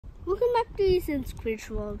welcome back to Ethan's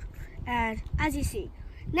Creature World. And as you see,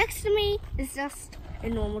 next to me is just a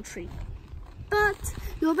normal tree. But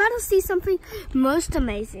you're about to see something most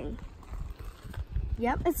amazing.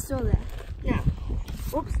 Yep, it's still there. Now,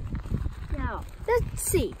 oops. Now, let's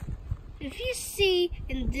see. If you see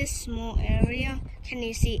in this small area, can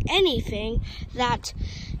you see anything that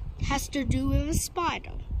has to do with a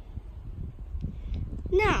spider?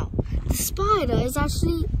 Now, the spider is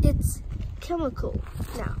actually, it's chemical.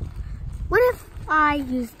 Now, what if I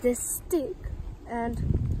use this stick and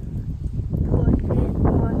put it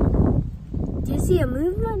on? Do you see a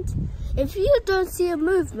movement? If you don't see a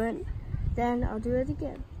movement, then I'll do it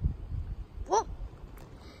again. Whoa!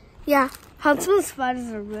 Yeah, huntsman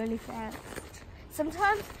spiders are really fast.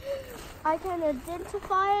 Sometimes I can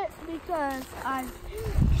identify it because I've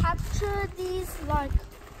captured these like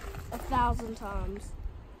 1,000 times.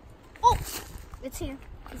 Oh, it's here.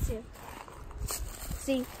 It's here.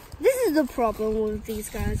 See, this is the problem with these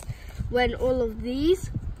guys. When all of these,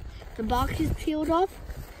 the bark is peeled off,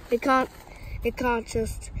 it can't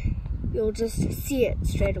just, you'll just see it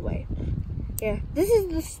straight away. Yeah, this is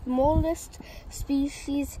the smallest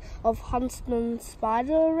species of huntsman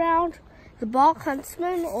spider around. The bark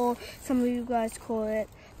huntsman, or some of you guys call it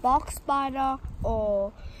bark spider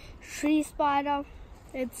or tree spider.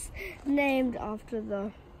 It's named after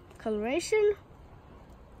the coloration.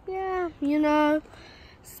 Yeah, you know,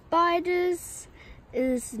 spiders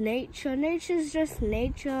is nature. Nature's just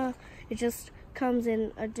nature. It just comes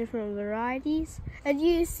in a different varieties. And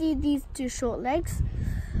you see these two short legs.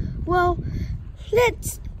 Well,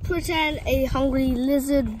 let's pretend a hungry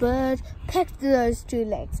lizard bird pecked those two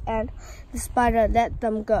legs and the spider let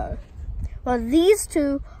them go. Well, these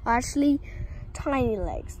two are actually tiny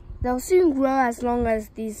legs. They'll soon grow as long as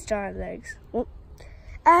these giant legs.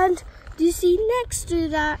 And do you see next to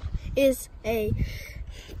that is a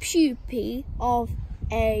pupae of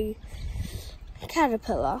a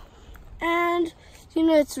caterpillar. And you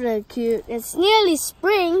know, it's really cute. It's nearly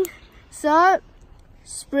spring, so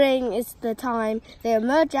spring is the time they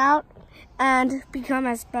emerge out and become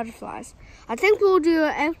as butterflies. I think we'll do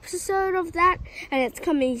an episode of that, and it's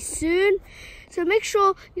coming soon. So make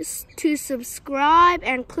sure to subscribe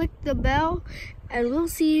and click the bell, and we'll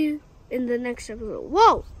see you in the next episode.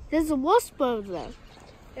 Whoa, there's a wasp over there.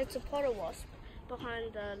 It's a potter wasp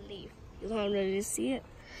behind the leaf. You can't really see it.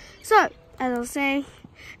 So, as I was saying,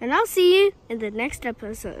 and I'll see you in the next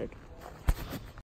episode.